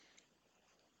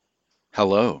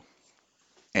Hello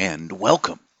and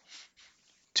welcome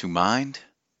to Mind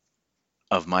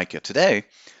of Micah. Today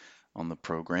on the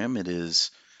program, it is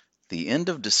the end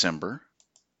of December,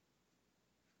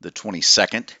 the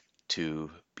 22nd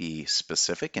to be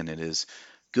specific, and it is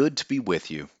good to be with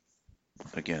you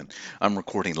again. I'm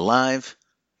recording live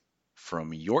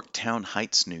from Yorktown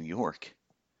Heights, New York,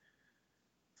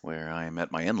 where I am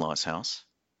at my in law's house.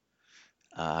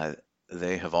 Uh,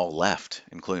 they have all left,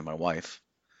 including my wife.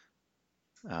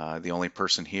 The only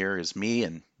person here is me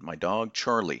and my dog,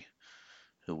 Charlie,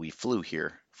 who we flew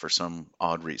here for some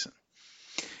odd reason.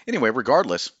 Anyway,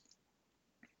 regardless,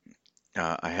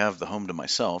 I have the home to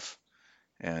myself,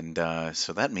 and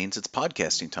so that means it's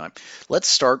podcasting time. Let's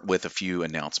start with a few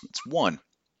announcements. One,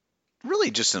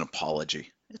 really just an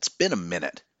apology. It's been a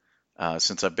minute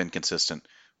since I've been consistent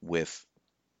with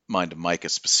Mind of Micah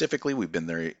specifically. We've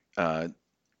been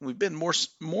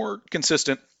more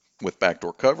consistent with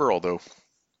Backdoor Cover, although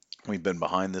we've been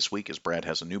behind this week as Brad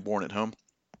has a newborn at home.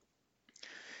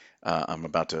 I'm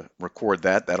about to record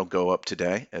that. That'll go up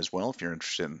today as well if you're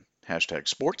interested in hashtag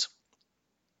sports.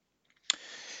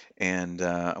 And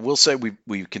I will say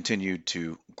we continued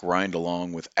to grind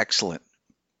along with excellent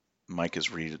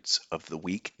Micah's Reads of the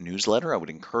Week newsletter. I would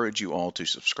encourage you all to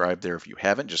subscribe there if you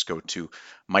haven't. Just go to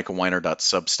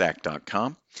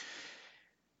micahweiner.substack.com.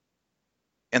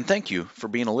 And thank you for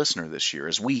being a listener this year.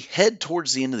 As we head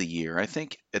towards the end of the year, I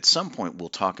think at some point we'll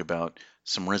talk about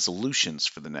some resolutions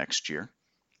for the next year.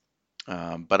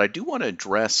 But I do want to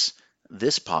address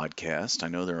this podcast. I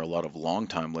know there are a lot of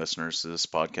longtime listeners to this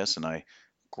podcast, and I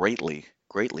greatly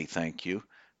thank you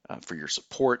for your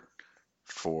support,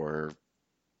 for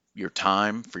your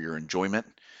time, for your enjoyment.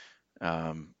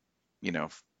 Um, you know,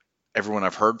 everyone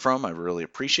I've heard from, I really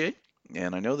appreciate,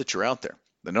 and I know that you're out there.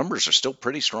 The numbers are still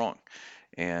pretty strong,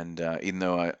 and even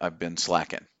though I've been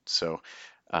slacking, so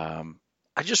I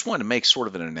just wanted to make sort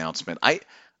of an announcement. I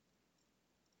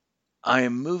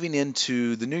am moving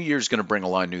into the new year is going to bring a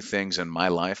lot of new things in my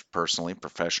life, personally,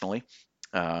 professionally,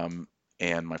 um,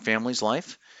 and my family's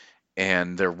life,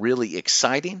 and they're really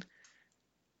exciting.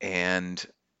 And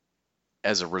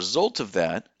as a result of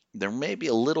that, there may be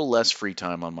a little less free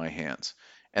time on my hands,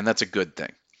 and that's a good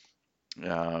thing.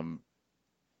 Um,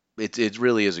 it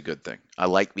really is a good thing. I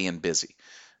like being busy,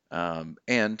 and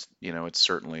it's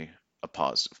certainly a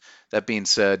positive. That being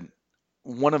said,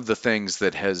 one of the things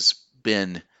that has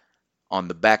been on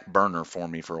the back burner for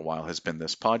me for a while has been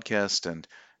this podcast, and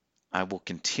I will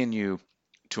continue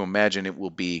to imagine it will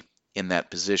be in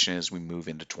that position as we move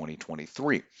into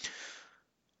 2023.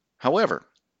 However,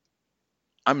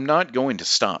 I'm not going to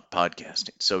stop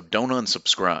podcasting, so don't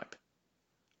unsubscribe.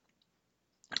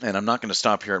 And I'm not going to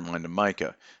stop here at Mind of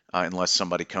Micah unless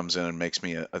somebody comes in and makes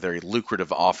me a very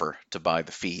lucrative offer to buy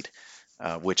the feed,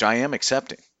 which I am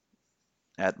accepting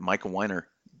at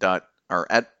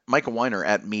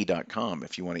micahweiner@me.com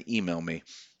if you want to email me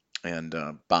and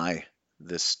buy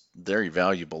this very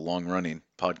valuable long-running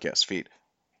podcast feed.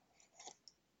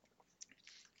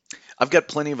 I've got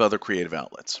plenty of other creative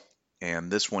outlets, and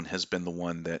this one has been the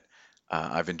one that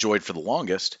I've enjoyed for the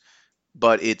longest,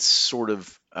 but it's sort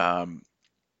of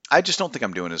I just don't think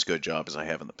I'm doing as good a job as I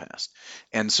have in the past.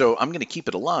 And so I'm going to keep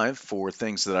it alive for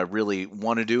things that I really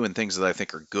want to do and things that I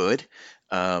think are good,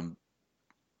 um,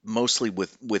 mostly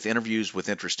with interviews with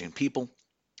interesting people.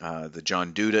 The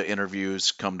John Duda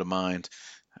interviews come to mind.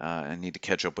 I need to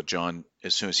catch up with John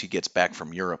as soon as he gets back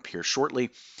from Europe here shortly.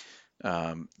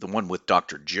 The one with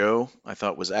Dr. Joe I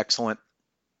thought was excellent,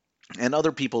 and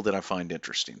other people that I find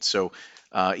interesting. So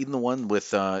even the one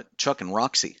with Chuck and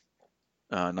Roxy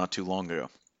not too long ago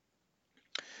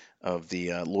of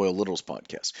the Loyal Littles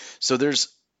podcast. So there's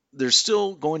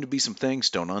still going to be some things.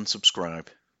 Don't unsubscribe,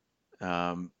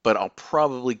 but I'll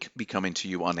probably be coming to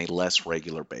you on a less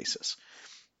regular basis.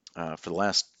 For the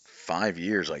last 5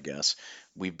 years, I guess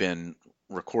we've been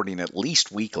recording at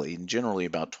least weekly, and generally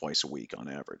about twice a week on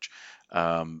average.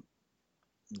 Um,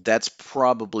 that's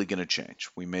probably going to change.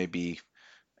 We may be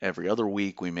every other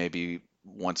week. We may be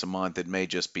once a month. It may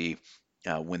just be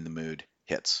when the mood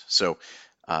hits. So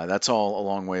that's all a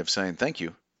long way of saying thank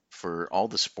you for all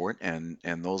the support and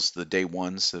those the day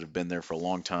ones that have been there for a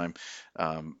long time.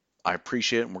 I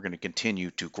appreciate it, and we're going to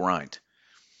continue to grind.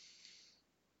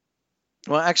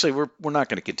 Well, actually, we're not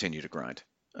going to continue to grind.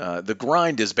 The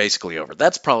grind is basically over.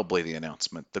 That's probably the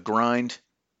announcement. The grind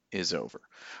is over.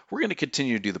 We're going to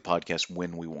continue to do the podcast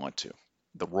when we want to,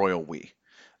 the royal we,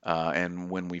 and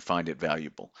when we find it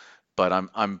valuable. But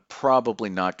I'm probably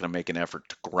not going to make an effort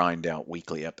to grind out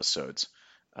weekly episodes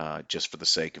just for the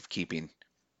sake of keeping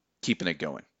it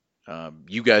going.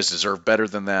 You guys deserve better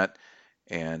than that,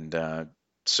 and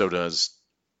so does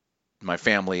my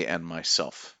family and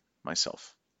myself.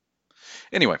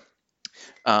 Anyway,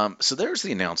 so there's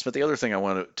the announcement. The other thing I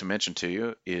wanted to mention to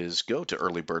you is go to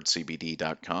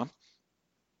earlybirdcbd.com.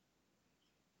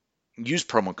 Use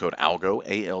promo code ALGO,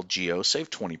 ALGO, save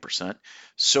 20%.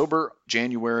 Sober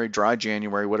January, Dry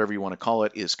January, whatever you want to call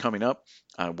it, is coming up.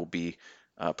 I will be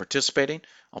participating.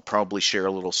 I'll probably share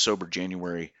a little Sober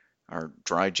January or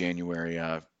Dry January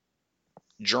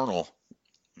journal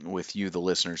with you, the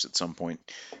listeners, at some point.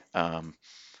 Um,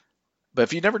 but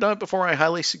if you've never done it before, I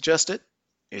highly suggest it.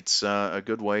 It's a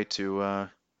good way to,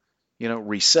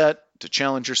 reset, to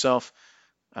challenge yourself,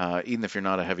 even if you're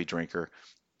not a heavy drinker.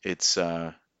 It's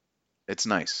it's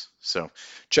nice. So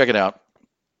check it out.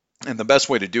 And the best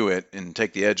way to do it and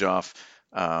take the edge off,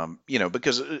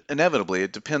 because inevitably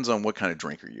it depends on what kind of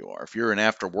drinker you are. If you're an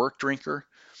after work drinker,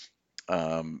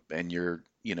 and you're,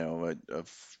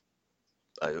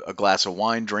 a glass of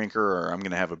wine drinker, or I'm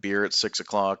going to have a beer at 6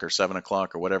 o'clock or 7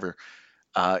 o'clock or whatever,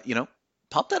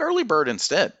 pop that early bird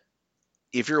instead.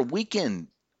 If you're a weekend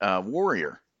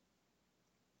warrior,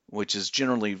 which is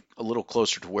generally a little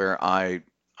closer to where I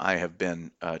have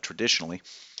been traditionally,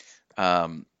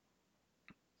 um,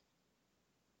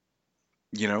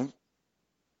 you know,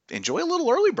 enjoy a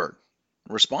little early bird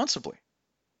responsibly.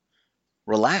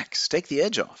 Relax, take the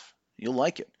edge off. You'll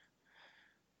like it.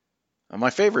 My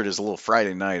favorite is a little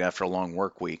Friday night after a long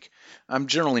work week. I'm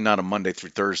generally not a Monday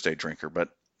through Thursday drinker, but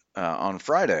on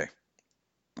Friday,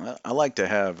 I like to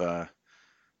have a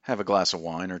glass of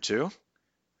wine or two.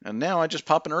 And now I just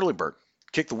pop an early bird.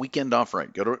 Kick the weekend off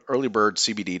right. Go to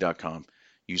earlybirdcbd.com.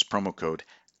 Use promo code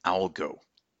ALGO.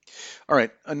 All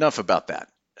right, enough about that.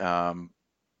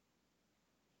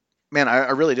 Man, I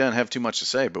really didn't have too much to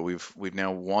say, but we've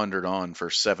now wandered on for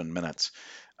 7 minutes.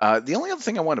 The only other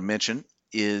thing I want to mention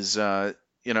is, there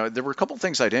were a couple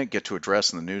things I didn't get to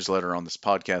address in the newsletter on this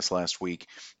podcast last week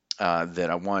that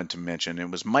I wanted to mention. It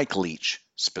was Mike Leach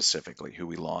specifically, who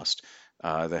we lost,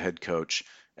 the head coach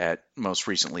most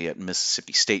recently at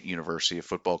Mississippi State University, a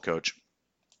football coach.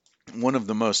 One of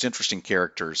the most interesting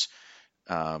characters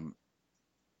um,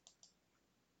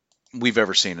 we've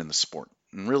ever seen in the sport,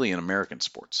 and really in American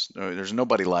sports. There's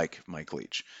nobody like Mike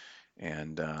Leach,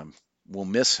 and we'll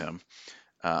miss him.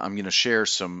 I'm going to share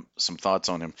some thoughts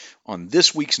on him on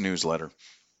this week's newsletter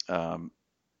um,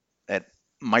 at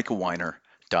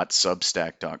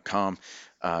michaelweiner.substack.com.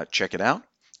 Check it out.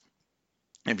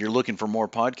 If you're looking for more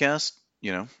podcasts,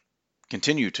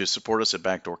 continue to support us at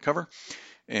Backdoor Cover.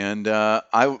 And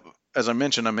as I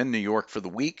mentioned, I'm in New York for the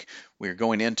week. We're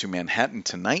going into Manhattan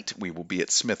tonight. We will be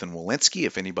at Smith and Wollensky.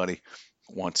 If anybody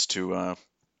wants to,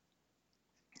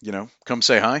 come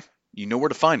say hi, you know where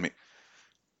to find me.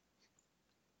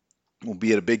 We'll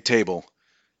be at a big table,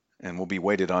 and we'll be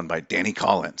waited on by Danny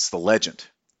Collins, the legend,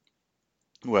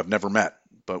 who I've never met,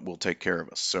 but will take care of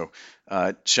us. So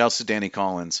shouts to Danny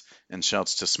Collins and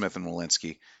shouts to Smith and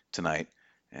Wollensky tonight.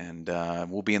 And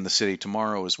we'll be in the city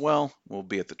tomorrow as well. We'll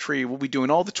be at the tree. We'll be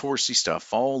doing all the touristy stuff.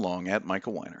 Follow along at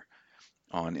Michael Weiner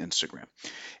on Instagram.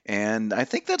 And I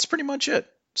think that's pretty much it.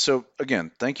 So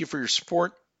again, thank you for your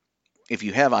support. If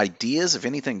you have ideas, if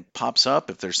anything pops up,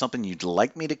 if there's something you'd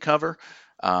like me to cover,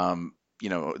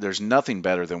 there's nothing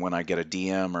better than when I get a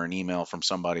DM or an email from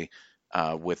somebody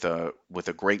with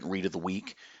a great read of the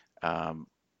week. And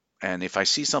if I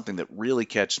see something that really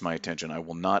catches my attention, I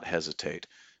will not hesitate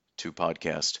to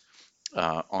podcast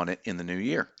on it in the new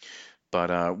year.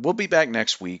 But we'll be back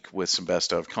next week with some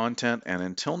best of content. And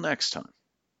until next time,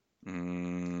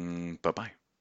 bye-bye.